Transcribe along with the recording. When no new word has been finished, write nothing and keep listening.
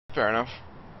Fair enough.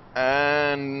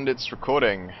 And it's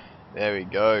recording. There we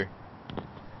go.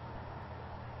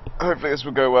 Hopefully this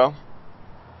will go well.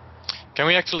 Can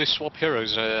we actually swap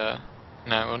heroes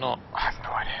now or not? I have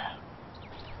no idea.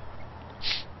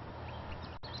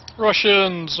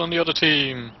 Russians on the other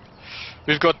team.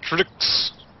 We've got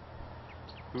Trix,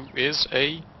 who is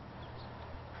a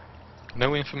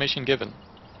no information given.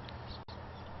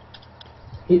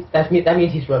 That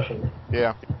means he's Russian.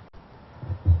 Yeah.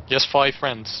 He has 5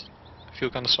 friends. I feel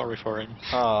kind of sorry for him.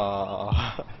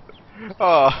 Aww.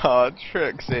 Aww,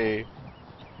 Trixie.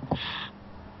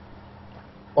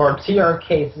 Or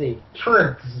TRKC.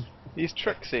 Trix. He's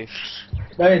Trixie.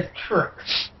 That is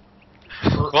Trix.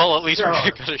 Well, at least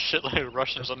we've got a shitload of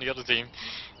Russians on the other team.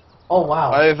 Oh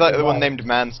wow. I like the one named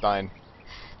Manstein.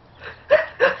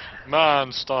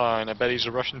 Manstein, I bet he's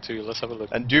a Russian too. Let's have a look.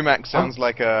 And Dumac sounds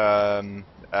like a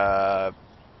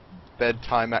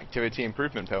bedtime activity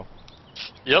improvement pill.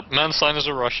 Yep, Manstein is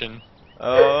a Russian.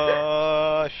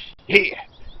 Shit.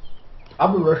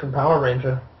 I'm a Russian Power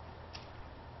Ranger.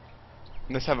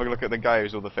 Let's have a look at the guy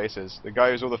who's all the faces. The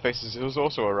guy who's all the faces is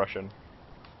also a Russian.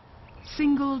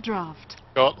 Single draft.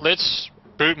 Gauntlets,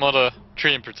 Brute Mother,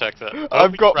 Tree and Protector.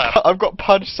 I've got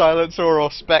Pudge, Silencer, or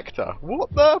Spectre.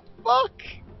 What the fuck?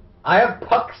 I have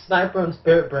Puck, Sniper, and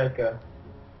Spirit Breaker.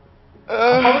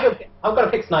 I'm gonna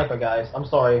pick Sniper, guys. I'm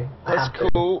sorry. That's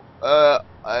cool.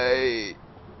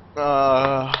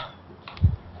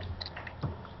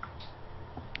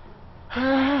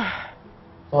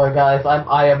 Sorry, guys.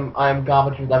 I am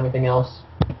garbage with everything else,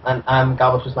 and I'm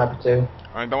garbage with Sniper too.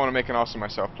 I don't want to make an ass of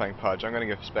myself playing Pudge. I'm gonna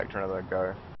give Spectre another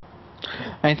go.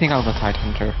 I think I'll go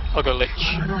Tidehunter. I'll go Lich.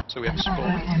 So we have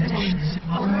support.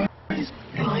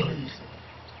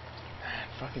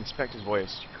 Fucking Spectre's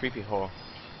voice, you creepy whore.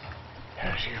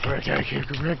 I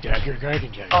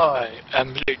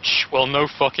am Lich. Well, no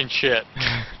fucking shit.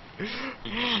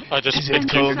 I just Is it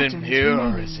cold in here,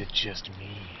 or is it just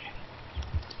me?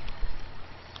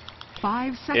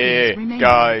 5 seconds Hey, remaining.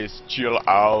 guys, chill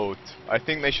out. I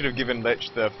think they should have given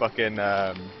Lich the fucking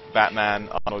Batman,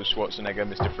 Arnold Schwarzenegger,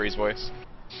 Mr. Freeze voice.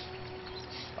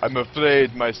 I'm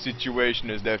afraid my situation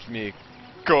has left me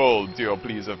cold to your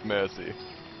pleas of mercy.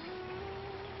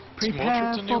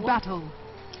 Prepare for battle.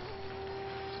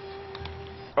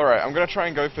 Alright, I'm gonna try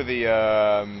and go for the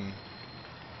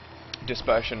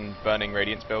Dispersion Burning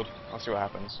Radiance build. I'll see what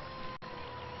happens.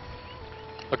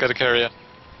 I'll get a carrier.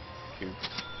 Cool.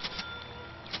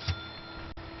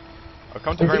 I've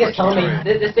come to very much enjoy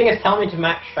it. This thing is telling me to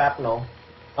max shrapnel.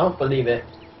 I don't believe it.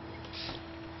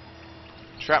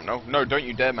 Shrapnel? No, don't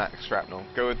you dare max shrapnel.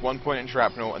 Go with 1 point in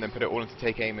shrapnel and then put it all into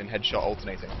take aim and headshot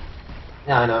alternating.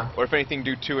 Yeah, I know. Or if anything,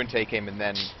 do 2 in take aim and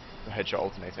then the headshot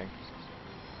alternating.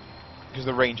 Because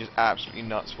the range is absolutely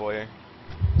nuts for you.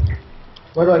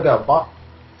 Where do I go? Bot?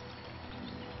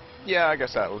 Yeah, I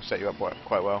guess that will set you up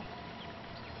quite well.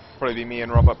 Probably be me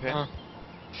and Rob up here.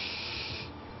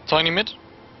 Tiny mid?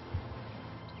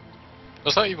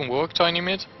 Does that even work, tiny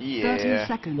mid? 30 Yeah.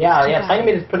 seconds. Yeah. Tiny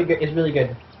mid is pretty good. Is really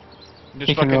good. Just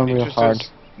He can run real hard.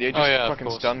 Just Oh, yeah, of fucking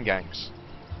course. stun ganks.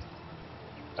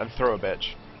 And throw a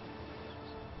bitch.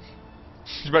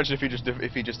 Just imagine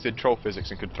if he just did troll physics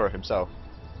and could throw himself.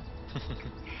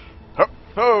 Ho!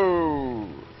 Ho!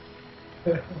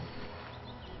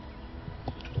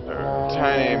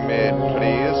 Tiny mid,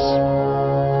 please.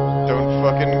 Don't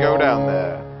fucking go down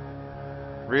there.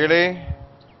 Really?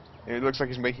 It looks like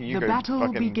he's making you The go battle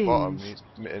fucking begins. bottom. He's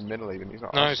in middle even. He's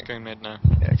not. No, he's asking. going mid now.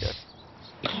 Yeah, good.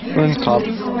 Rune's Cobb. The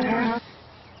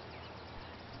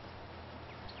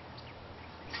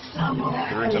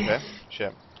room's up here.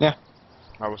 Shit. Yeah.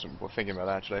 I wasn't thinking about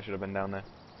that actually. I should have been down there.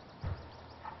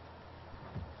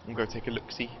 I'm gonna take a look.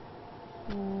 See.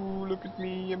 Ooh, look at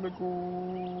me. I'm a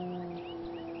ghoul.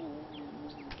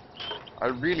 I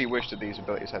really wish that these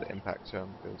abilities had impact to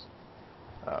them because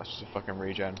it's just a fucking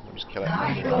regen. I'll just kill it.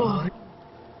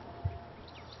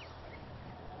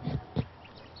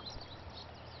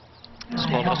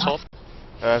 Small on top.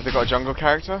 Have they got a jungle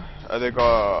character? They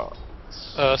got.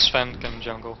 Sven can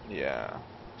jungle. Yeah.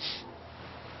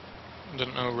 I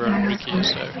don't know where Ricky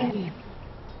is though.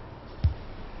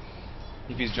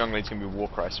 If he's jungle, he's gonna be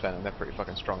Warcry Sven, and they're pretty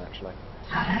fucking strong actually.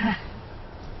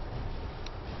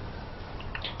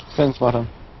 Sven's bottom.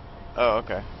 Oh,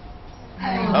 okay.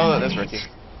 Oh, that's Ricky.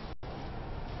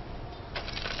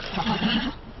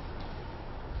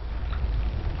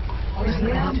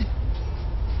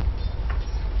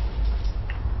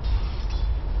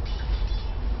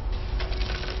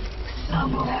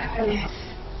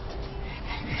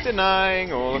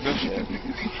 Denying all of this shit.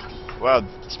 Wow,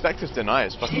 Spectre's deny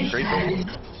is fucking creepy.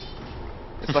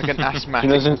 It's like an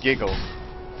asthmatic giggle.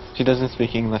 She doesn't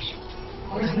speak English.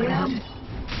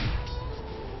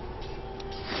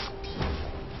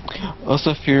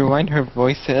 Also, if you rewind her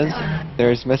voices,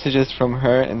 there's messages from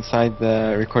her inside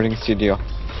the recording studio.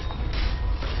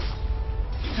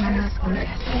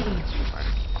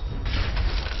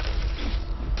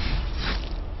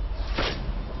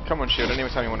 Come on, Shield. Any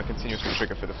time you want to continuously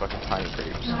trigger for the fucking tiny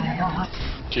creeps.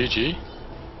 GG.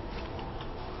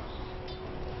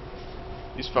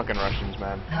 These fucking Russians,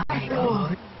 man.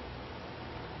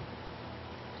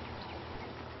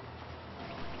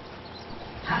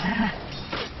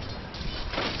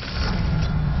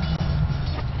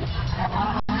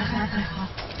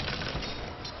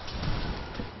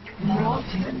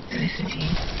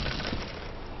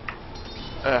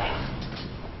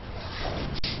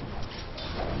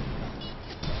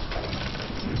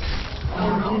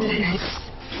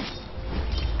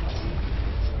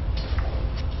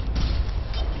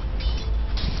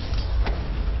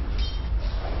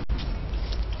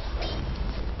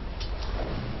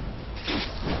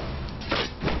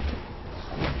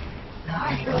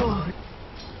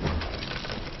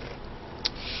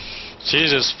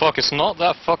 Jesus fuck, it's not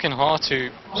that fucking hard to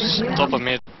stop a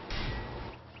mid.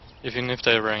 Even if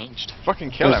they're ranged.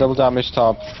 Fucking kill There's him. double damage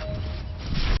top.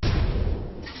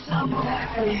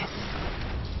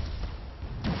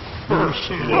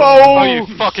 Oh, you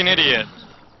fucking idiot!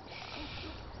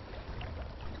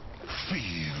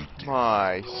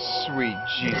 My sweet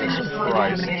Jesus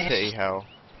Christ, titty hell.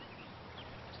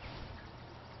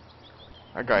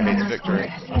 That guy hates victory.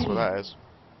 That's what that is.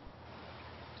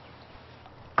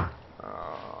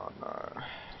 Oh no.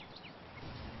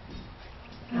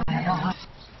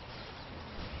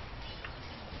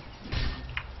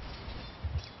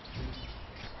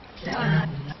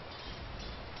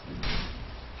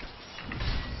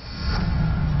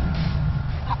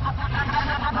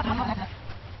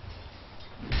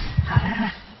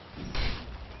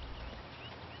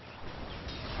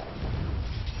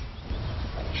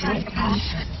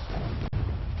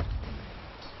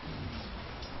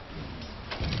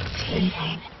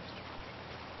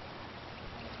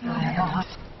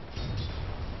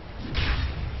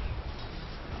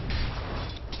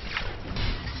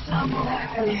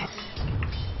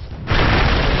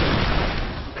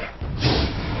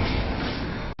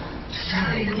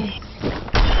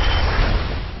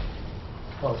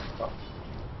 Oh, fuck.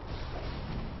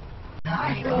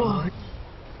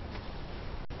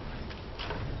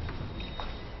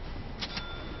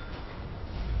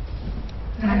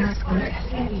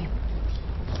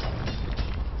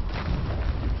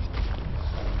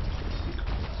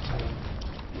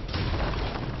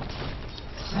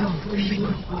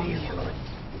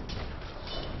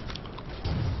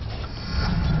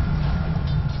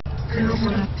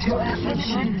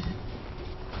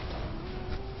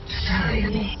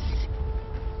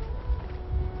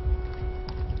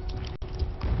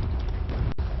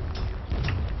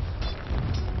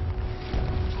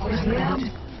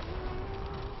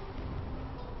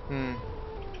 Hmm.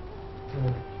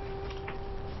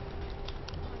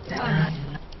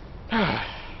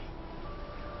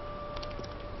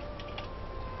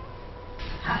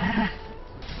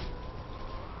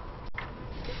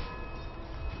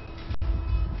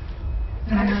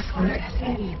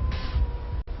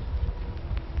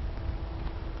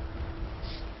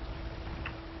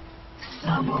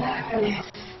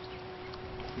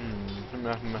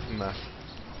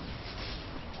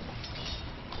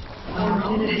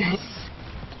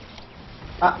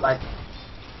 Ah, like.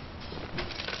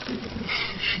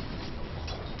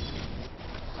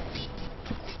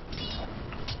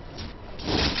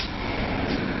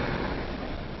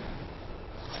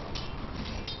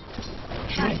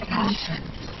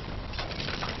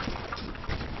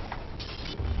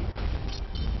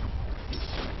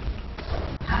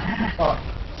 Fuck.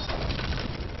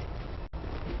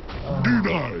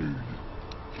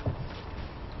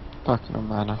 Fuck no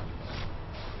mana.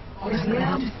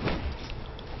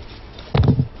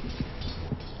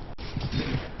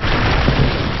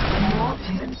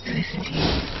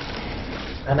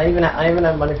 And I even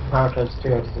have money for power codes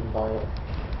too, I just didn't buy it.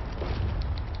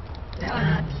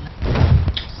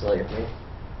 Silly of me.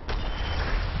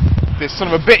 This son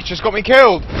of a bitch just got me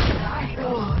killed!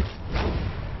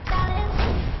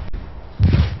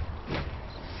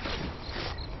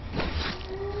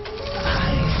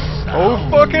 Oh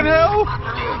fucking hell!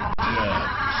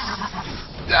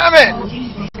 Damn it!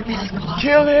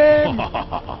 Kill him!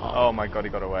 Oh my god, he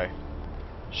got away.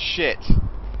 Shit.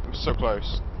 It was so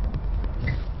close.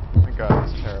 Oh my god,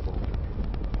 that's terrible.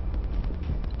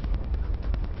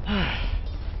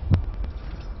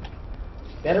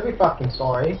 Better be fucking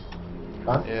sorry.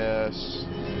 Cunt. Yes.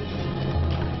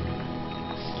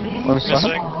 Oh,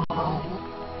 sorry. Missing.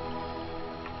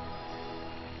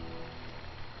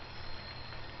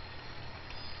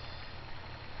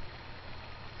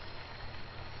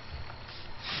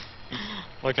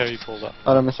 Like how you call that.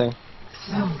 Oh, I'm missing.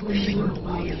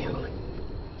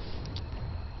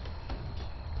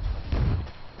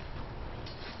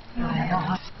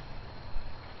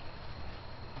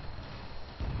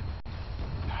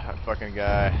 That fucking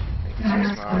guy. He's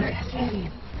so smart.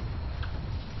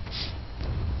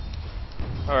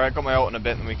 Alright, got my ult in a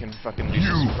bit and we can fucking do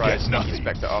some surprise sneaky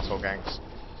spectre arsehole ganks.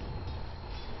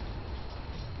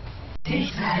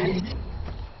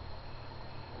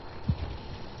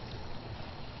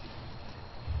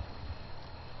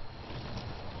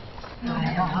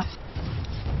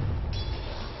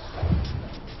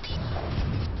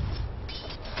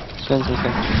 Sven's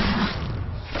missing.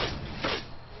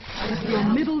 Your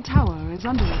middle tower is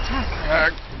under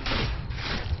attack.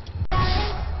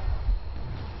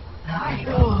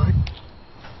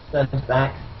 Sven's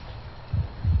back.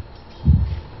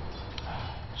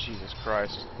 Jesus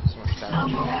Christ, so much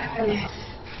damage.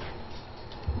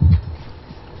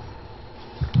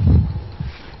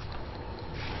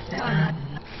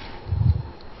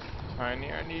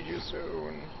 Tiny, I need you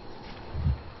soon.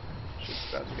 Shit's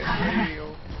about to get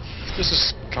real. This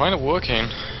is kind of working.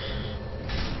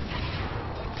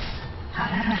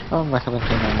 Oh, I'm back up into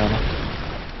my mana.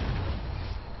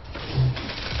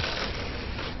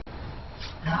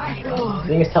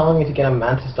 Thing is telling me to get a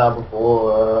Mantis Star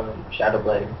before Shadow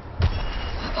Blade.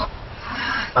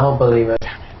 I don't believe it.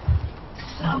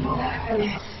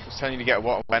 It's telling you to get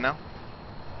what? Where now?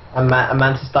 A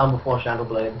Mantis Star before Shadow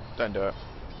Blade. Don't do it.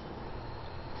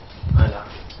 I know.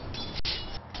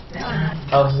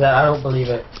 I don't believe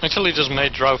it. Actually, just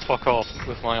made Drow fuck off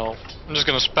with my ult. I'm just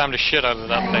gonna spam the shit out of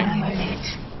that thing.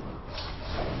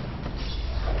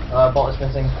 Bot is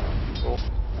missing. Cool.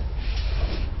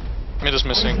 Mid is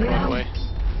missing, by the way.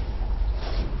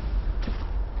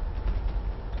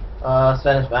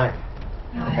 Sven is back.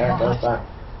 Okay, Sven's back.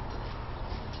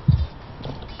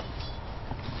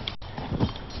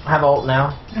 I have ult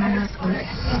now.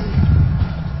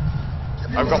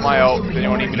 I've got my ult. Does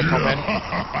anyone need me to come in?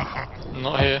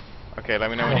 Not here. Okay, let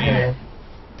me know when you need Okay. it.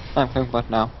 I'm coming back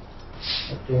now.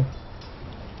 Thank you.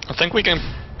 I think we can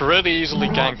pretty easily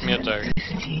gank mid though.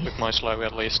 With my slow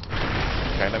at least.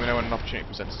 Okay, let me know when an opportunity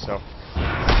presents itself.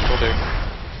 Will do.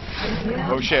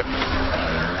 Oh shit.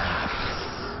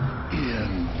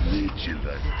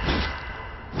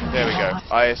 There we go.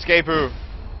 I escape who?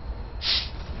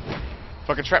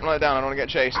 Fucking shrapnel it down, I don't want to get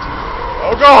chased.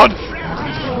 Oh god!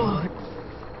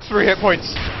 3 hit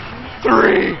points.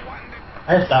 3!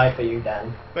 I just died for you,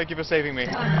 Dan. Thank you for saving me.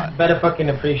 Better fucking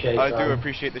appreciate I it. do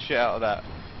appreciate the shit out of that.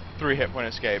 3 hit point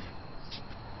escape.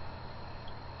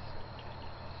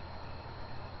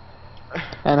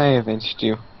 And I avenged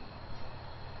you.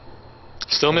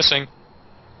 Still missing.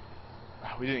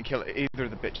 We didn't kill either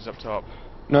of the bitches up top.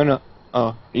 No, no.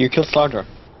 Oh, you killed Slaughter.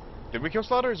 Did we kill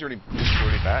Slaughter? Is he already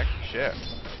back? Shit.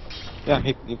 Yeah,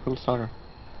 he killed Slaughter.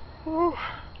 Whew.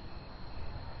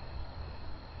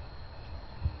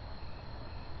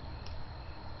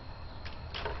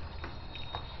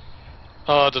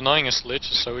 Denying a lich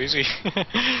is so easy.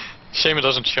 Shame it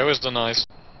doesn't show us denies.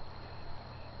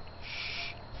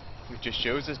 It just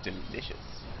shows us delicious.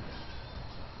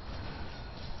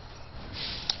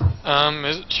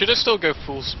 Should I still go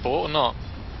full support or not?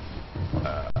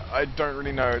 I don't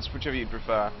really know, it's whichever you'd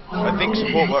prefer. I think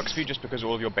support works for you just because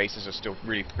all of your bases are still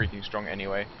really freaking strong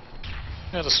anyway.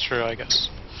 Yeah, that's true, I guess.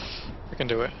 I can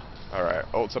do it. Alright,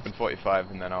 ult's up in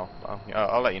 45 and then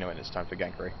I'll let you know when it's time for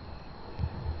gankery.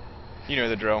 You know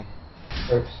the drill.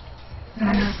 Oops.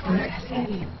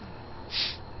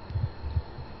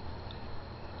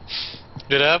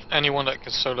 Do they have anyone that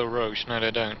can solo Roche? No,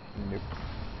 they don't. Nope.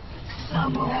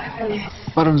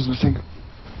 Bottom's missing.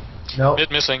 Nope,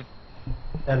 Mid missing.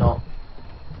 they're not.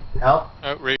 Help?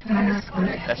 Oh, re.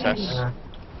 SS.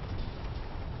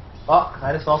 Fuck,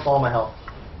 I just lost all my health.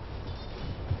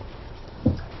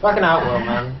 Fucking outworld,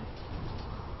 man.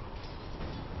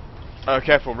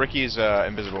 Careful, Ricky's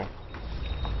invisible.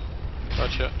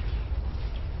 Gotcha.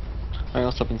 I'm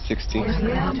also up in 60.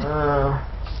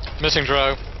 Missing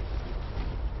Drow.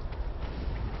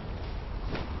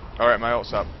 Alright, my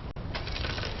ult's up.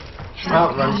 I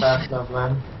don't run fast enough,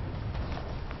 man.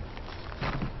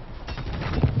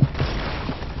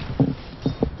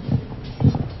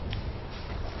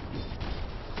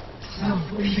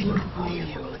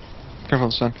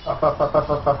 Careful, son. Fuck.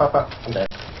 I'm dead.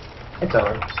 It's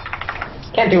over.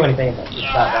 Can't do anything about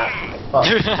that. Fuck.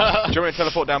 Do you want me to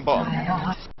teleport down bottom?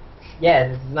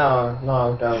 Yeah, no,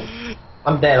 don't.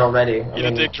 I'm dead already. You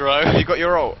didn't dig, Drow. You got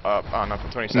your ult? Oh no,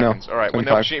 for 20 No, seconds. Alright, when the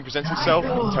 25. opportunity presents itself,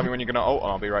 tell me when you're gonna ult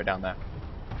and I'll be right down there.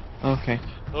 Okay.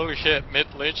 Holy shit, mid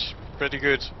lich, pretty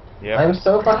good. Yeah. I'm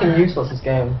so fucking useless this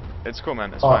game. It's cool,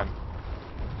 man. It's Oh. fine.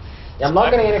 Yeah, I'm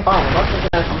not getting any farm.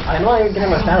 I'm not even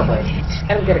getting my shadow blade. I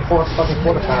can't even get a fucking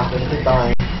quarter pass. I keep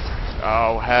dying.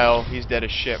 Oh hell, he's dead as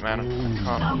shit, man.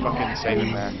 I can't fucking save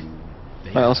him there.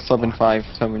 My ult's club in 5,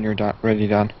 so when you're ready,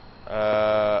 done.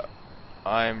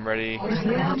 I'm ready.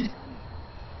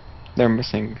 They're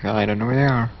missing. I don't know where they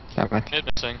are. Damn it. Mid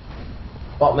missing.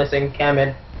 Bot missing. Cam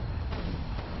mid.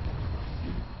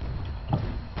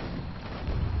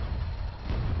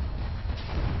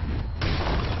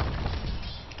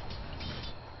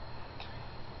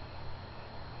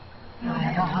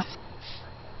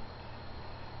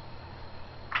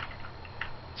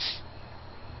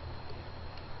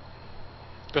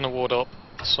 Gonna ward up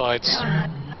the sides.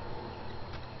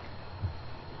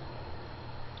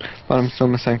 But I'm still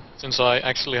missing. Since I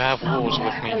actually have walls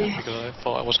with me, because I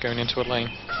thought I was going into a lane.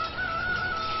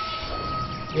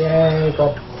 Yay,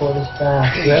 got quarters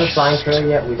back. Do we have a flying through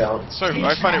yet? We don't. So,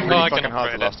 I find it No, I really can fucking hard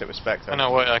to upgrade it. last it with Spectre. Oh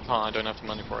no, wait, I can't. I don't have the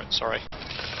money for it. Sorry.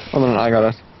 Hold on, I got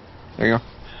it. There you go.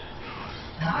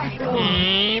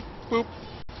 Beep, boop.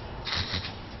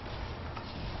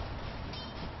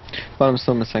 But I'm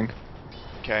still missing.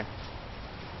 Okay.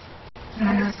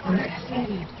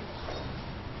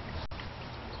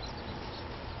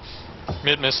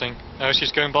 Mid missing. No,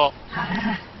 she's going bot.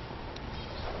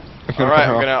 If you Alright, cut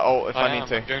her I'm off. gonna ult if I am. need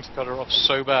to. I'm going to cut her off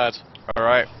so bad.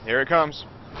 Alright, here it comes.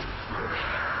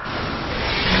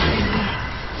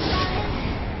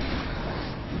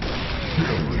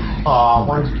 Aw,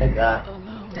 why did you take that?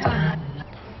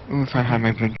 Ooh, if I had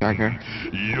my blink dagger.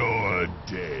 You're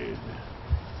dead.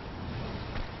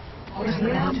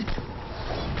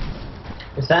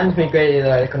 It sounds me greatly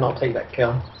that I could not take that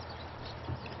kill.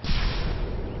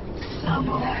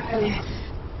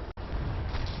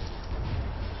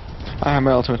 I have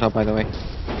my ultimate up, by the way.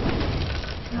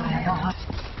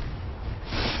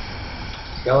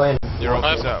 Go in. You're ult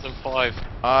I is have up. them 5.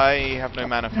 I have no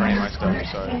mana for any of my stuff,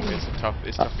 so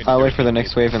it's tough. I'll wait for the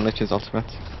next wave and Lich's ultimate.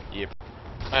 Yep.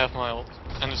 I have my ult.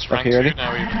 And it's Okay, rank 2 ready?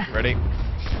 now even. Ready?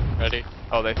 Ready.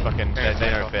 Oh, they fucking, Okay, they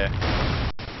don't okay.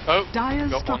 fear. Oh!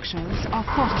 Dire's got one. structures are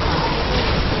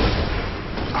fortified.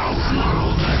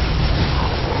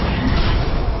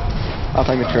 I'll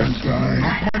find the turret.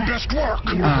 My best work.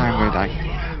 Ah, I'm gonna die.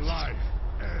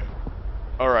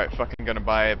 Alright, fucking gonna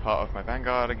buy a part of my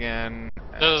Vanguard again.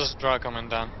 There's a Drow coming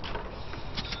down.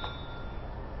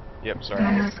 Yep, sorry.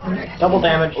 Double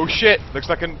damage. Oh shit! Looks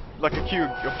like a queue.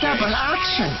 Double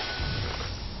action.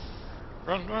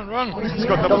 Run, run, run! He's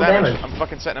got double Double damage. damage. I'm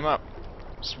fucking setting him up.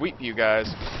 Sweep you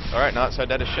guys. Alright, now it's so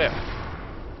dead as shit.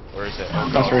 Or is it? Oh,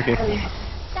 That's God. Ricky.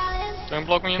 Don't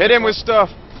block me in. Hit him with stuff!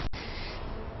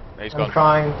 No, he's I'm gone.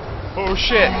 trying. Oh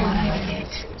shit!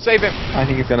 Save him! I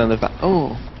think he's gonna live back.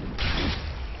 Oh!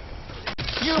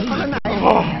 You for the night.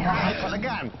 Oh. I for the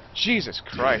gun. Jesus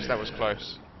Christ, that was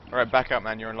close. Alright, back up,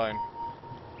 man. You're alone.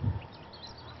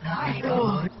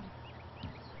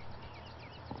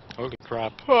 Holy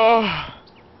crap. Oh.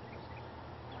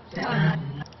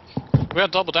 We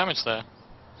had double damage there.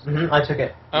 I took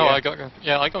it. Oh,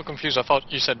 Yeah. I got confused. I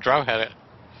thought you said Drow had it.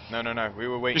 No, no, no. We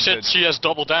were waiting You said for... she has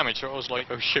double damage, so I was like,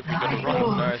 oh shit, we gotta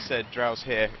run. No, I said Drow's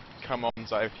here. Come on,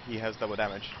 so he has double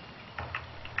damage.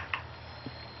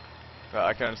 But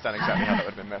I can understand exactly how that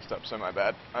would have been messed up, so my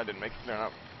bad. I didn't make it clear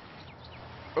enough.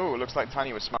 Oh, looks like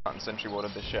Tiny was smart and sentry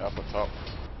warded this shit up on top.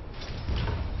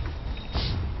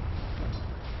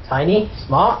 Tiny?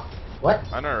 Smart? What?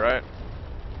 I know, right?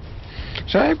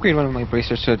 Should I upgrade one of my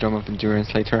bracers to a drum of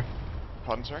endurance later?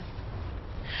 Pardon, sorry?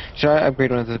 Should I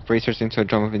upgrade one of the bracers into a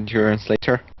drum of endurance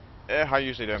later? I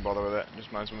usually don't bother with it.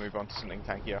 Just might as well move on to something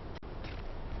tankier.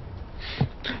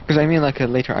 Because I mean like a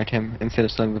later item instead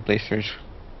of selling the bracers.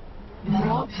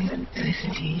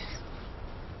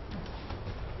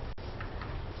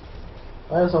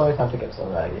 I just always have to get so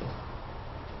laggy.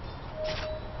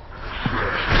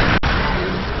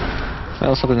 I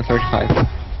also have in 35.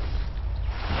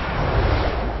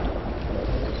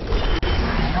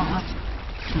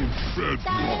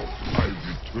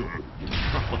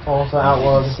 Also,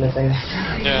 Outworld is missing.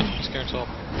 Yeah, she's going top.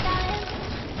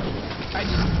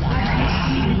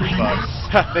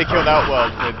 Fuck. They killed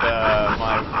Outworld with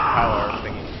my power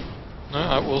thingy. No,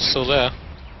 Outwall's still there.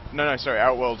 No, no, sorry.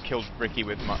 Outworld killed Ricky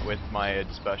with my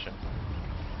dispersion.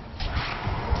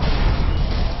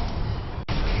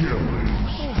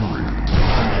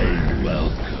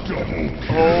 Welcome.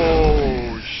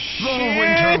 Oh The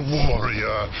shit! Winter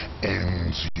Warrior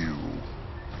ends you.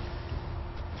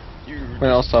 You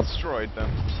Well, I'll stop. destroyed them.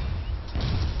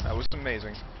 That was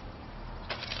amazing.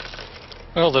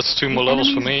 Well, that's 2 more levels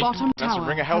for enemy's me. bottom That's a tower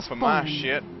ring of health has for my fallen.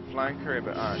 shit. Flying courier,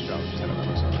 but shit, I'll just head up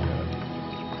myself.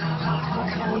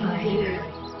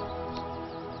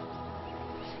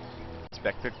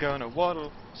 Spectre gonna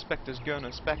waddle, Spectre's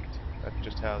gonna spect. That's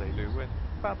just how they do it.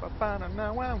 Mega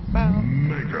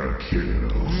kill.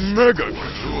 Mega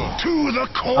kill. To the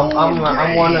cold I'm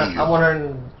grave.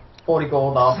 140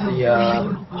 gold off the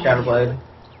Shadow Blade.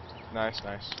 Nice,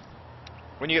 nice.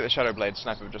 When you get the Shadow Blade,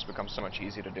 Sniper just becomes so much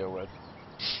easier to deal with.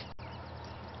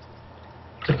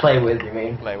 To play with, you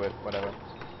mean? Play with, whatever.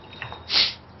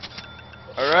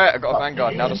 Alright, I got a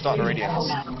Vanguard, now to start the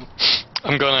Radiance.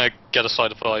 I'm gonna get a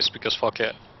side of ice because fuck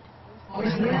it. Oh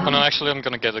no, actually I'm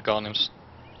gonna get a Garnims.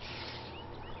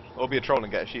 Or be a troll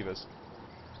and get a Shivas.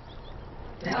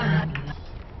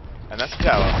 And that's the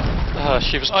tower.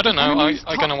 Shivas, I don't know,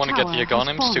 I'm gonna wanna get the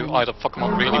Garnims to either fuck them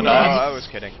up really Oh no, bad, I was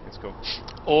kidding, it's cool.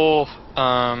 or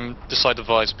the side of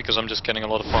ice because I'm just getting a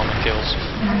lot of farming kills.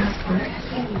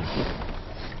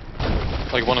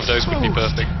 Like one of those would be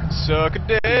perfect. Suck a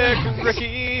dick,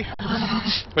 Ricky!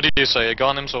 What did you say,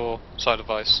 Garnims or side of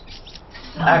ice?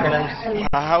 Aghanim's.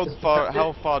 How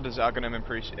far does Aghanim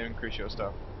increase your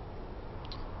stuff?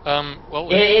 Well,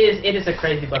 It is a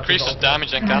crazy buff. increases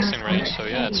damage and casting range, so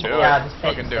yeah, it's Do alright. Yeah, it. just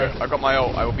Fucking do it. I got my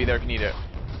ult, I will be there if you need it.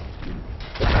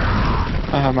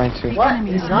 I have mine too. The What?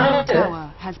 enemy's It's not middle it.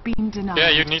 tower has been denied. Yeah,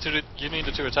 you needed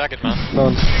to attack it, man.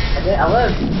 Don't. I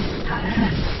live.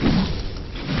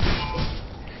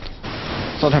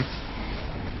 Sold him.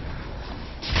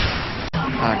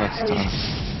 I got stunned.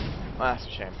 That's a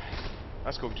shame.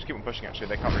 That's cool, just keep on pushing actually,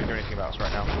 they can't really do anything about us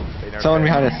right now. They know Someone they-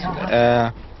 behind us.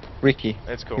 Ricky.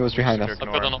 It's cool. He was behind us. Just I've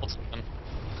ignore got an him. ult.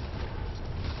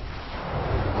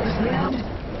 man.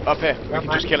 Up here, we can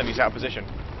just kill him, he's out of position.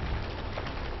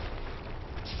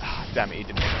 Ah, damn it, he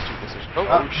didn't make a stupid decision.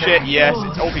 Oh, shit, yes,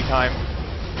 it's ulti time.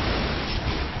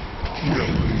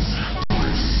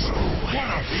 What a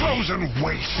frozen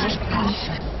waste.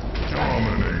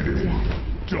 Dominating.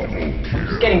 Double kill.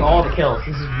 He's getting all the kills.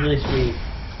 This is really sweet.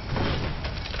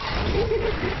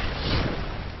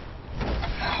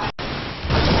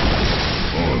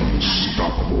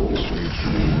 Unstoppable.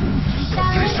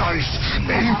 Precise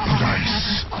and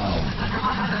precise.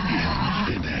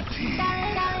 Infinity.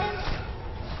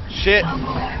 Shit.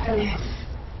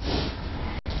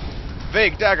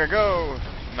 Vague dagger, go!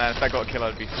 Man, if I got a kill,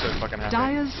 I'd be so fucking happy.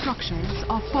 Dire's structures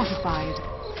are fortified.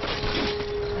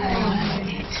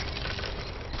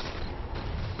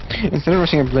 Instead of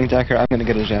rushing a blink dagger, I'm gonna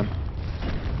get a gem.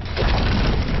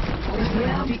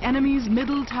 The enemy's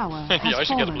middle tower has Yeah, I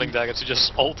should get a fallen. blink dagger to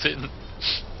just ult in.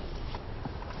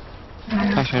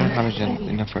 Actually, I don't have a gem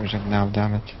enough for a gem now,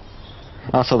 damn it.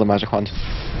 I'll sell the magic wand.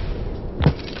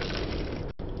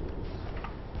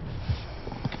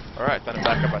 Alright, then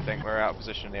back up, I think. We're out of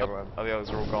position. The others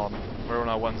are all gone. We're on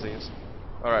our onesies.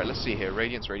 Alright, let's see here.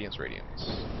 Radiance, Radiance, Radiance.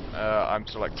 I'm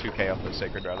still like 2k off the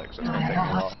Sacred Relic, so it's gonna take me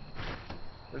a while.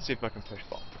 Let's see if I can push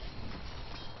bomb.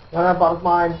 No, bottom's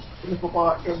mine. Give me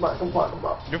back, give me back, give me back, give me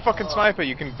back. You're a fucking sniper,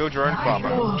 you can build your own farm.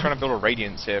 I'm trying to build a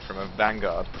Radiance here from a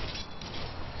Vanguard.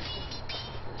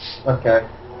 Okay.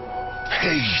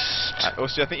 Haste.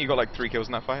 Also, I think you got like 3 kills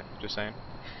in that fight, just saying.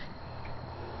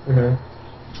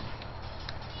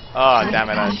 Ah, damn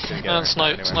it, I just didn't get And it.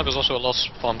 Anyway. Sniper's also a loss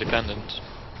farm dependent.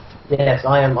 Yes,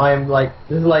 I am like,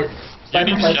 this is like... You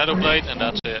need a Shadow Blade and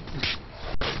that's it.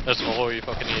 That's all you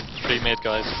fucking need. 3 mid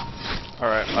guys.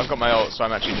 Alright, I've got my ult, so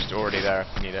I'm actually just already there if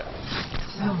you need it.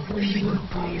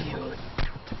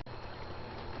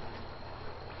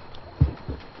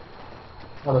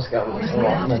 I'll just go with this.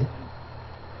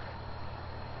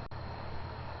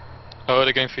 Oh,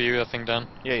 they're going for you, I think, Dan.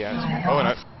 Yeah, yeah. It's, oh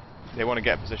no. They want to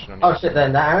get a position on you. Oh shit,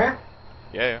 then that area?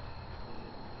 Yeah,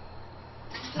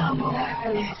 yeah.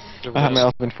 I have my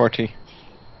ultimate 40.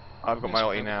 I've got my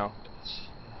ulti now.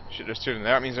 Shit, there's 2 of them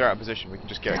there. That means they're out of position. We can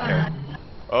just get a kill.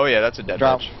 Oh yeah, that's a dead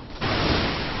Drop.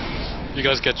 bitch. You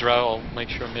guys get drow, I'll make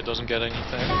sure mid doesn't get anything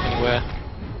anywhere.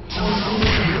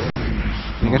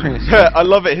 You get me? I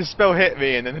love it. His spell hit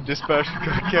me, and then the dispersion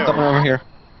got a kill. Someone over here.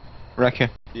 Right here.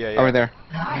 Yeah, yeah. Over there.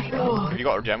 Have you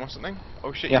got a gem or something?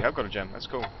 Oh shit, Yeah. you have got a gem. That's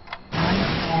cool.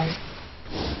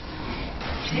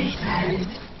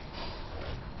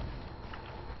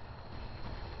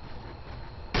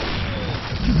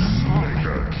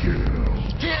 Mega kill.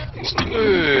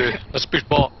 Let's push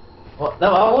bot. Well,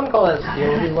 no, I wouldn't call that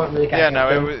steal. We weren't really Yeah, catching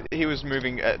no, him. he was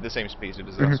moving at the same speed as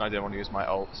us, Mhm. so I didn't want to use my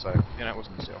ult, so, you know, it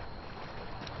wasn't a steal.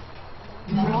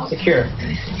 Secure.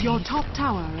 Your top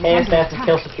tower is KS under stands for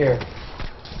kill attack. secure.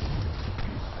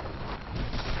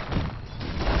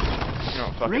 You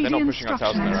know, fuck it, they're not Radiant pushing our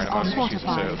towers in there anymore, structures I'm just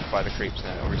using are to buy the creeps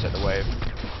now, or reset the wave.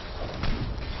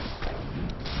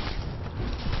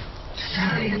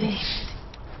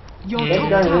 Your It's top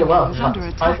going really well. tower is under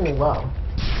attack. Surprisingly well.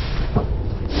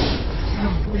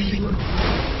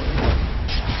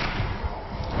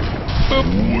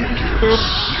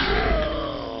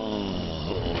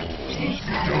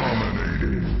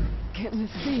 Dominating. Getting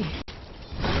to see.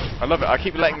 I love it, I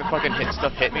keep letting the fucking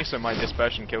stuff hit me so my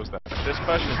dispersion kills them.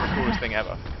 Dispersion is the coolest thing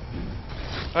ever.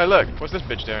 Hey look, what's this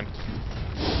bitch doing?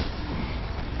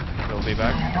 Little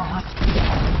D-bag.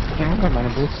 Yeah, I've got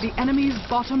mana boots. The enemy's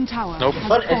bottom tower Nope. has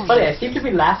But it's fallen. funny, I seem to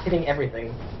be last hitting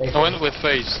everything. I went with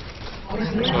phase,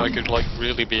 so I could like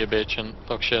really be a bitch and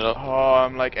fuck shit up. Oh,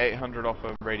 I'm like 800 off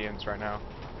of radiance right now.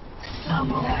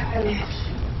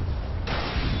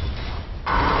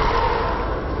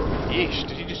 Yeesh,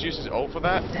 did he just use his ult for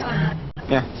that?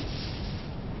 Yeah.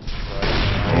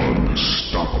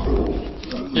 Unstoppable.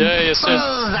 Yeah, yes, yes.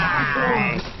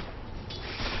 I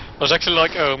was actually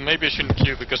like, oh, maybe I shouldn't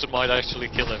queue because it might actually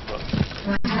kill him, but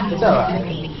It's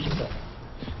alright.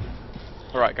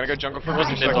 Alright, gonna go jungle for a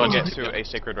Wasn't second it so I can logic? get to a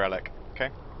sacred relic, okay?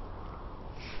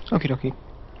 Okie dokie.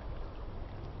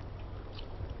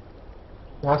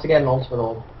 I have to get an ultimate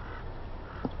ult.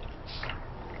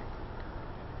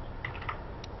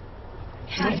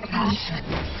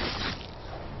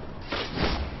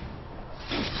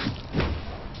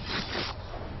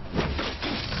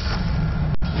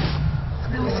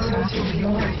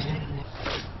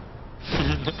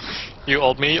 you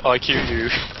ult me, I queue you.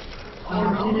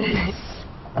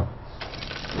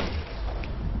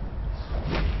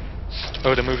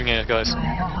 Oh, they're moving here, guys.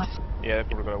 Yeah, they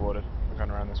probably got awarded. I'm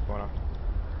going around this corner.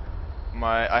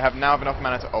 I have now enough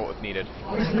mana to ult if needed.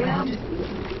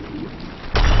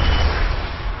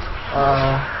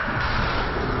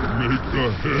 Make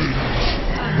a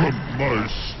head from my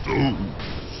stone.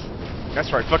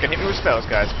 That's right, fucking hit me with spells,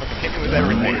 guys. Fucking hit me with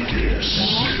everything. Wicked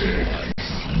sick.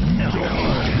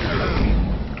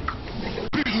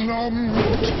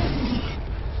 Beloved.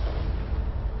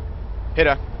 Hit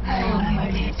her.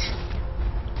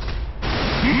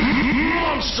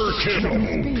 Monster kill.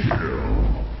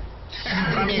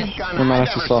 My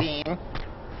mana's too slow.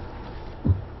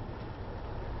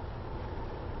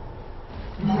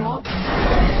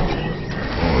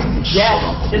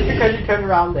 Yes! Just because you turned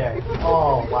around there.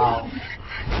 Oh, wow.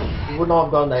 You would not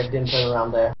have gone there if you didn't turn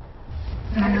around there.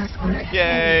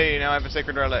 Yay! Now I have a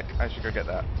sacred relic. I should go get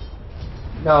that.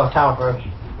 No, tower first.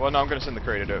 Well, no, I'm gonna send the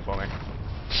courier to do it for me.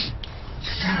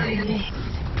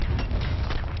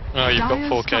 Oh, you've got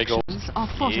Dire's 4k gold. structures are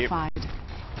fortified.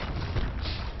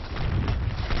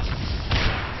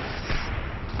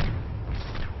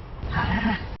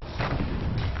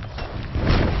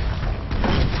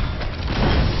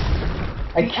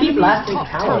 I keep Enemy's lasting top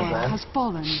towers, tower man. has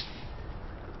fallen.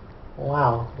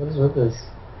 Wow, what is with this?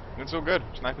 It's all good.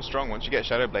 Sniper's strong. Once you get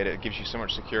Shadow Blade, it gives you so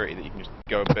much security that you can just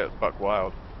go a bit buck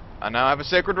wild. I now have a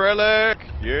sacred relic!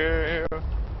 Yeah!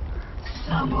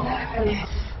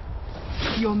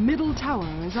 Your middle tower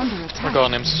is under attack. I got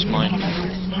an Nemesis mine.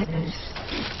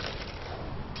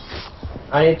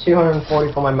 I need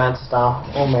 240 for my Manta Star.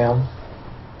 Oh man.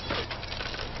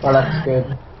 Well, that's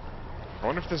good. I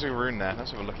wonder if there's a rune there.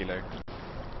 Let's have a looky look.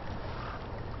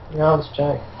 Yeah, let's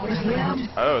check.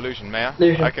 Oh, illusion, may I?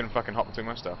 Illusion. I can fucking hop between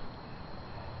my stuff.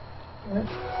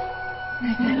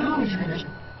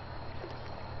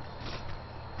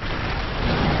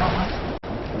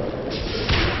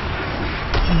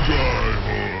 Die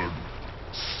hard.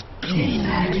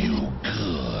 Feel you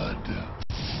good.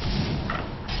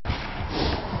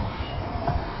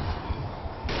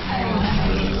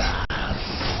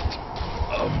 Last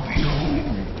of you.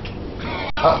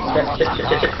 Oh, shit.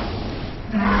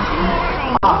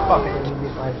 Ah, fuck, I didn't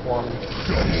use my one.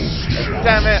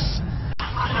 Damn it!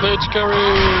 Let's carry!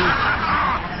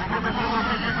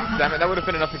 Damn it, that would have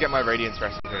been enough to get my radiance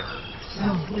recipe.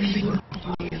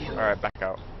 Alright, back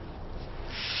out.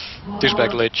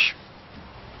 Douchebag lich.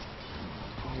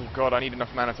 Oh god, I need enough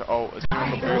mana to ult. Is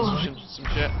anyone got boots or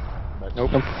some shit?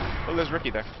 Nope. Oh, there's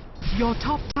Ricky there. Your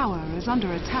top tower is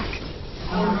under attack.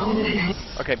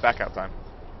 Okay, back out time.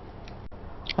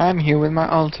 I'm here with my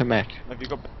ultimate. Have you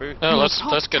got boots? No, Your let's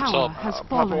top get tower top. has Papa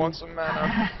fallen. wants some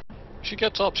mana. She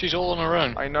gets up, she's all on her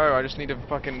own. I know, I just need to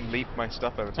fucking leap my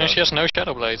stuff over to And she her. has no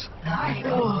Shadow Blade. She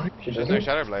There's no doesn't?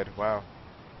 Shadow Blade, wow.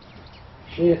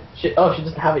 She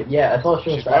doesn't have it yet. I thought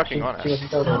she was She's working on it. She was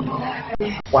so done.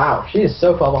 Wow, she is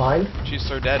so far behind. She's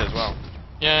so dead as well.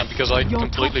 Yeah, because I Your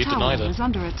completely top tower denied is her.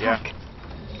 under attack.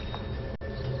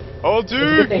 Oh, It's a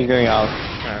good dude! thing. You're going out.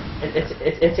 Okay.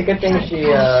 It's a good thing she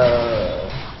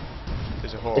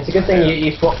There's a horse. It's a good thing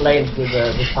you swapped lanes with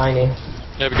the tiny.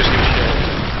 Yeah, because he was shit.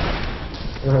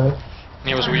 Mm-hmm.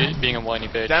 He was being a whiny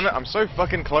bitch. Damn it, I'm so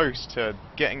fucking close to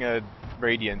getting a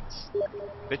Radiance.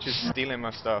 Bitch is stealing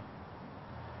my stuff.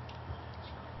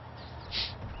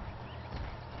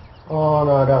 Oh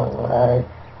no, don't worry.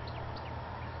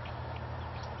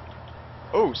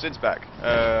 Oh, Sid's back.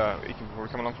 You can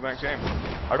come along for the next game.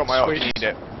 I got my ult, you need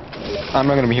it. I'm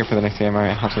not gonna be here for the next game.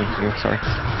 I have something to do. Sorry.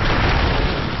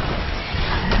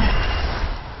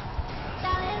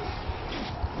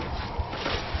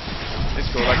 It's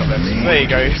cool, I got this. There you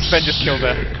go, Sven just killed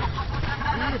her.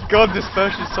 God,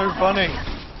 Dispersion is so funny.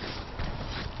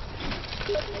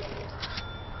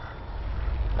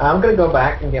 I'm gonna go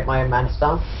back and get my man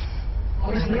stuff.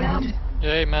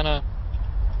 Yay, mana.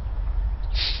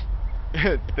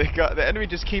 The enemy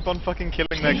just keep on fucking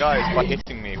killing their guys by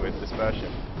hitting me with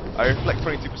Dispersion. I reflect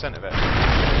 22% of it.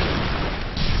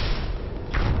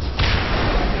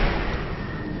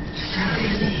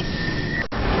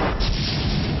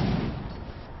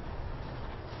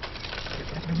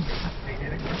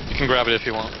 You can grab it if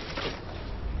you want.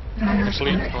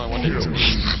 Actually, no, I wanted to.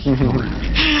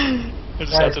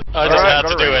 I just had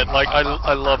to do it. Like,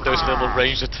 I love those little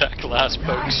ranged attack last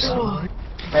pokes.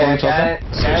 Hey, guys,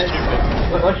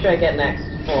 what should I get next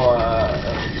for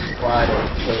Friday,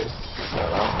 please?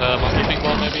 Monkey Big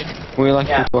Ball, maybe? Would you like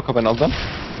to talk about all of them?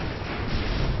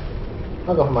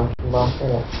 I'll go for Monkey Ball,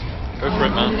 yeah. Go for it,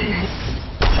 man.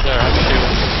 There, have a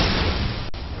shield.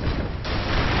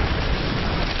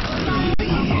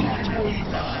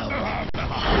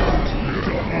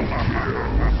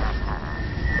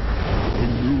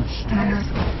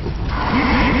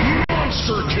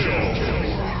 Monster kill!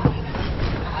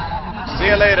 See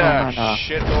you later,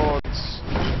 shitlords.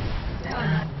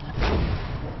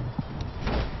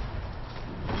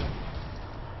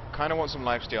 Kinda want some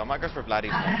lifesteal. I might go for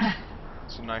Vladdy's next.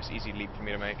 It's a nice, easy leap for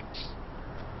me to make.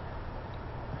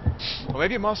 Or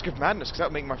maybe a Mask of Madness, because that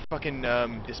would make my fucking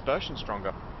Dispersion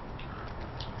stronger.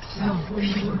 Oh,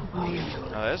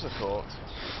 there's a thought.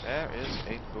 There is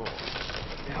a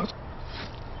thought.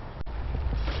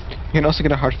 You can also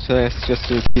get a heart assist just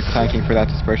to keep tanking for that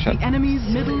Dispersion. The enemy's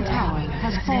middle tower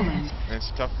has fallen. It's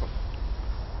a tough call.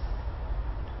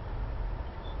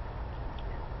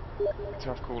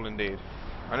 Tough call indeed.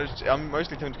 I'm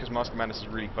mostly tempted because Mask of Madness is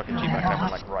really fucking cheap. I can have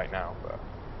it like right now, but.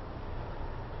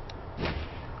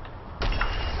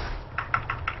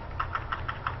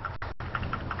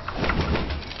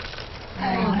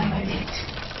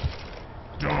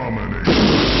 Dominate!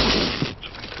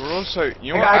 We're also,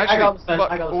 you know what? Actually,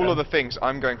 fuck all of the things.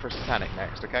 I'm going for a Satanic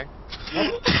next, okay?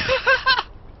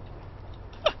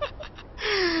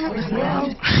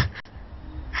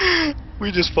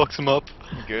 We just fucked him up.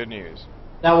 Good news.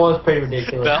 That was pretty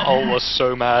ridiculous. That all was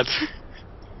so mad.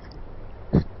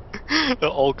 They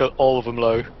all got all of them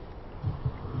low.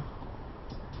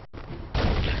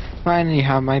 Finally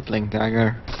have my Blink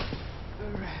Dagger.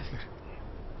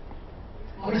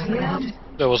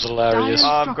 That was hilarious.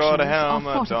 I've got a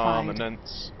helmet of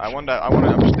dominance. I'm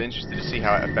just interested to see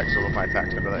how it affects all of my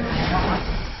attacks ability.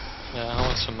 Yeah, I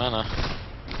want some mana.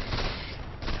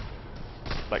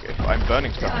 Like, if I'm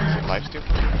burning stuff, is it lifesteal?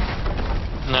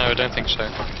 No, I don't think so.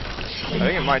 I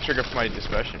think it might trigger for my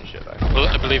Dispersion and shit, though. Well,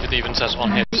 I believe it even says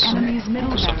on hits. The enemy's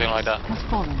middle Or something like that. has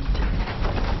fallen.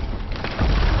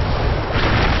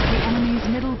 The enemy's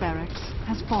middle barracks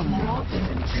has fallen.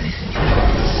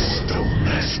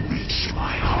 Stillness beats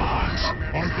my heart.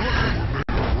 I thought you were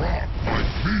made of rock like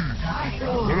me,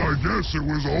 but I guess it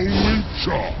was only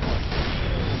chalk.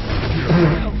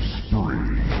 Killing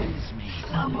spree.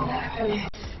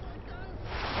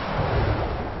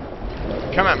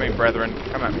 Come at me, brethren.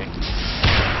 Come at me.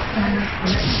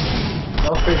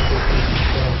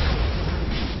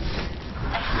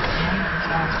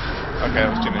 Okay, that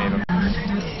was too many of them.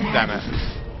 Damn it.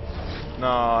 No,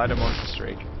 I didn't want to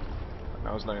streak.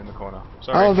 I was low in the corner.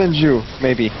 Sorry. I'll avenge you,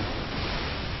 maybe.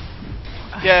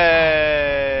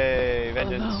 Yay!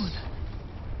 Vengeance.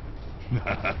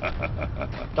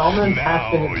 Dominance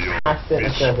Now has been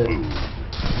asserted.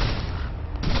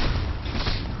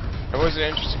 It was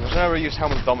interesting. Because whenever I use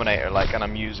Helmet Dominator, like, and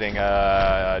I'm using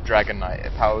Dragon Knight,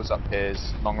 it powers up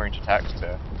his long-range attacks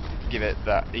to give it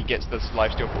that he gets this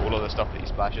lifesteal for all of the stuff that he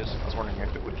splashes. I was wondering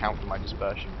if it would count for my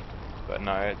Dispersion, but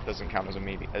no, it doesn't count as a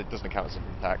melee. It doesn't count as an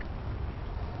attack.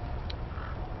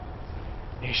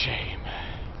 A shame.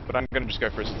 But I'm gonna just go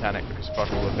for a Satanic because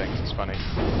fuck all the things. It's funny.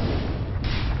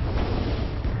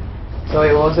 So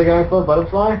wait, what was it going for?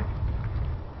 Butterfly?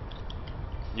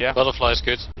 Yeah. Butterfly is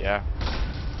good. Yeah.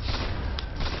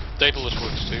 Daedalus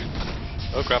works too.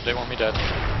 Oh crap, they want me dead.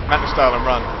 Mantis style and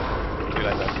run. Too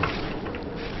late though.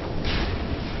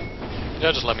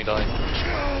 Yeah, just let me die.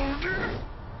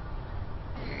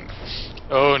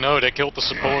 Oh no, they killed the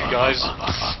support, guys.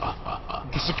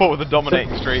 The support with the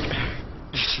dominating streak.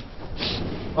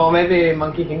 Or maybe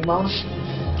Monkey King Bomb?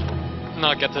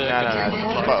 No, get the...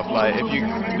 No, butterfly. If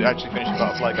you actually finish the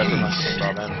butterfly, go for the monkey king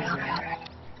bar then.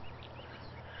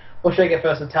 What should I get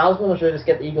first, the talisman, or should I just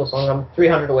get the eagle song? I'm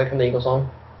 300 away from the eagle song.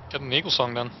 Get an eagle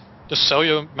song then. Just sell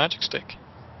your magic stick.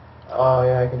 Oh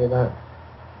yeah, I can do that.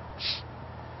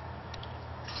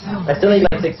 I still need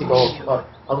like 60 gold, but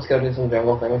I'll just go do some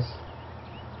jungle things.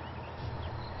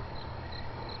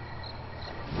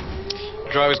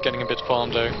 Driver's getting a bit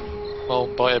farmed though. Well,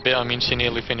 by a bit I mean she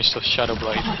nearly finished the Shadow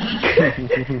Blade.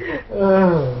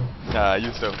 Nah,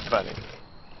 you're so funny.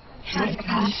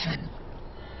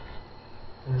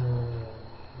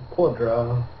 Poor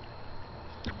draw.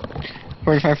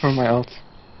 45 for my ult.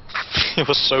 It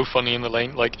was so funny in the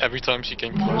lane, like every time she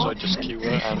came close I'd just Q her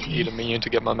and eat a minion to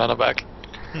get my mana back.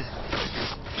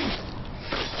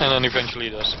 And then eventually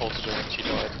the ulted her and she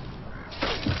died.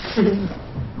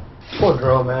 Poor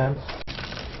draw, man.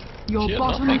 Your She had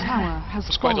bottom nothing. tower has It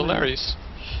was quite Oh, fallen. hilarious.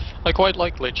 I quite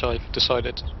like Lich, I've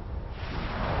decided.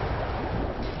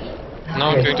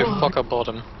 Now I'm going to fuck up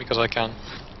bottom, because I can.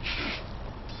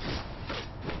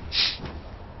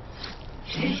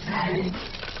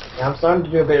 Yeah, I'm starting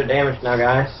to do a bit of damage now,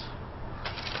 guys.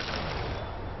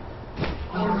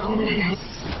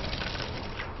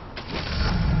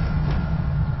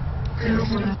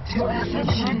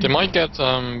 They might get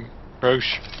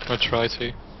Roche, or try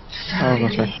to. Oh,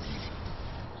 that's right.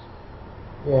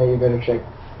 Yeah, you better check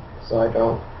so I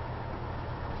don't.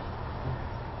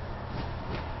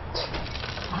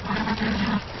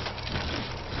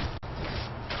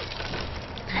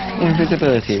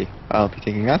 Invisibility. I'll be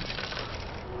taking that.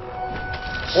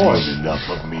 Oh, Seen enough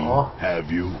of me, Aw. have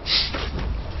you?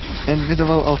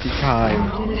 Invisible ulti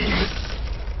time.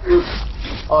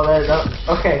 oh, there's that.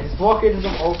 Okay, just walk into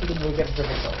some ult and we'll get the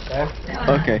difficult,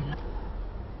 okay? Okay.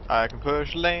 I can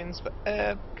push lanes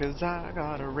forever, cause I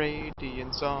got a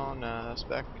radiance on a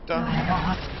spectre.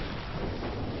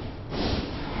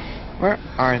 Where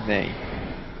are they?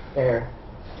 There.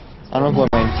 I don't know what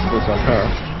my was on her.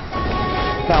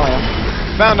 Now I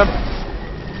am. Found him!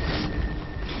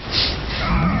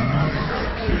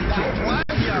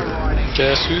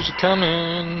 Guess who's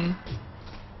coming?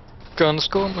 Gonna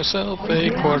score myself a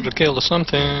quarter kill or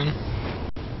something.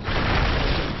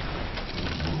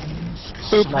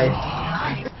 Boop.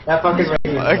 Nice. That fucking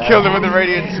radiance. I killed him with the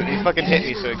radiance, he fucking hit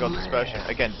me so he got dispersion.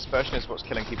 Again, dispersion is what's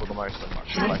killing people the most,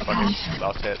 like fucking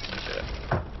last hits and shit.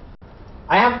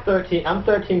 I have 13. I'm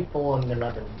 13, 4, and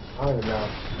 11. I don't even know.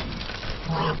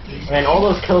 And all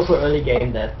those kills were early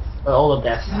game deaths. All the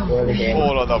deaths were early game.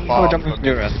 All of the Oh, farm. jump into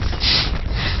Dura.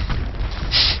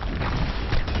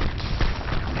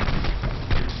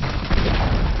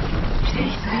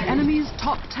 The enemy's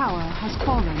top tower has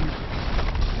fallen.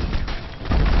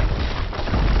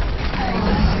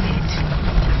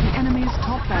 The enemy's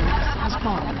top barracks has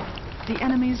fallen. The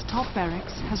enemy's top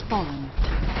barracks has fallen.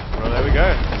 Well, there we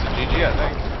go. It's a GG, I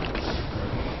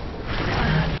think.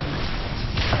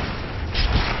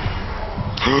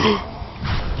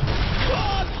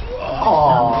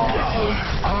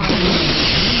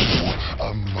 Aww.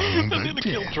 A mind I nearly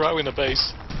killed Drow in the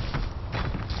base.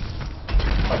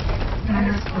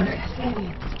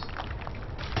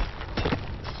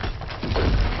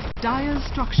 Dire's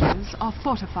structures are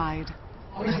fortified.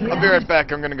 I'll be right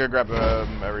back, I'm gonna go grab a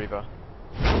Reaver.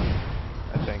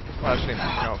 I think. Well, actually, no,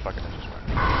 you know what, fuck it, just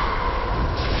run.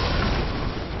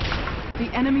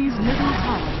 The enemy's middle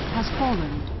tower has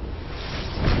fallen.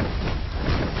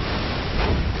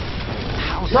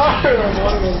 No,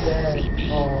 one of them dead.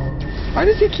 Oh, Why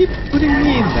does he keep putting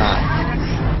me in that?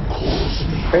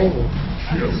 crazy.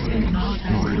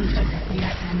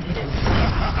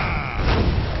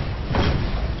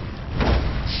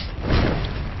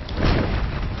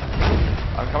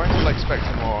 I'm coming to like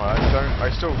Spectre more.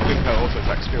 I still think her auto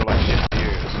attacks feel like shit to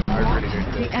use. I really do.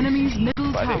 The enemy's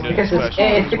middle But I think tower. Because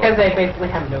it's because they basically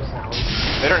have no sound.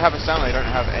 They don't have a sound, they don't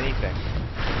have anything.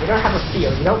 You don't have a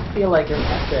feel. You don't feel like you're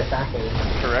actually attacking.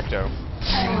 Correcto.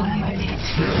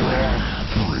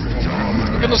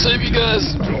 I'm gonna save you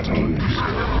guys!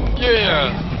 Yeah!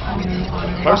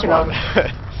 Close Fuck it one.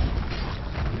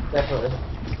 Definitely.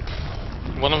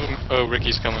 One of them... Oh,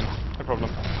 Ricky's coming. No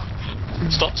problem.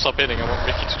 Stop hitting, I want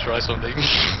Ricky to try something.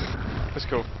 That's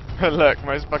cool. Look,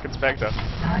 my fucking Spectre.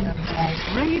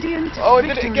 Radiant Oh, it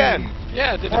did it victory. again!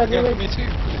 Yeah, did it again for me too.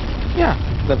 Yeah,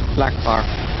 the black bar.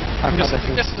 I've I had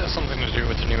that guess since, it has something to do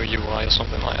with the new UI or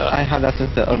something like that. I had that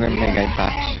since the other Mega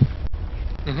patch.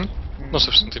 Must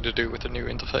have something to do with the new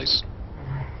interface.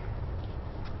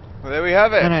 Well, there we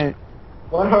have it. And I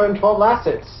 112 last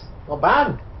hits. Not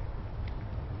bad.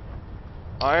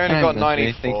 I only got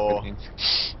 94.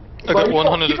 I got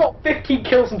 100. You got 15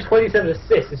 kills and 27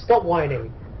 assists, and stop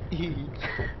whining.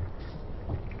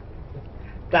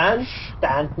 Dan,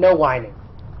 no whining.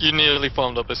 You nearly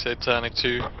farmed up a Satanic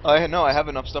too. I have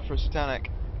enough stuff for a Satanic.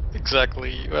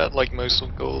 Exactly. You had like most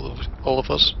of goal of all of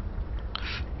us.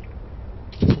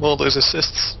 All those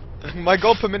assists. My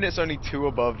goal per minute's only 2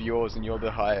 above yours, and you're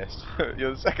the highest.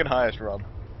 You're the second highest, Rob.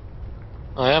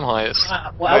 I am highest.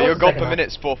 Well, No, I your was goal second per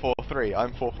minute's 443.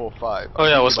 I'm 445. Oh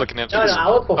yeah, I was looking at No, no, I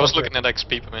was I was 443. looking at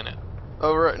XP per minute.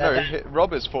 Oh right, no, That-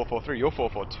 Rob is 443. You're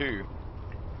 442.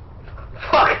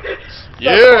 Fuck!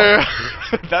 Yeah,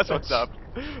 that's what's up.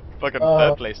 Fucking Oh.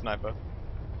 third place sniper.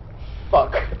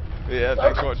 Fuck. Yeah,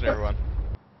 thanks for watching, everyone.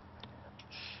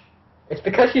 It's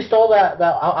because you stole that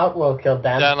outworld kill,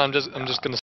 Dan. Dan, I'm just gonna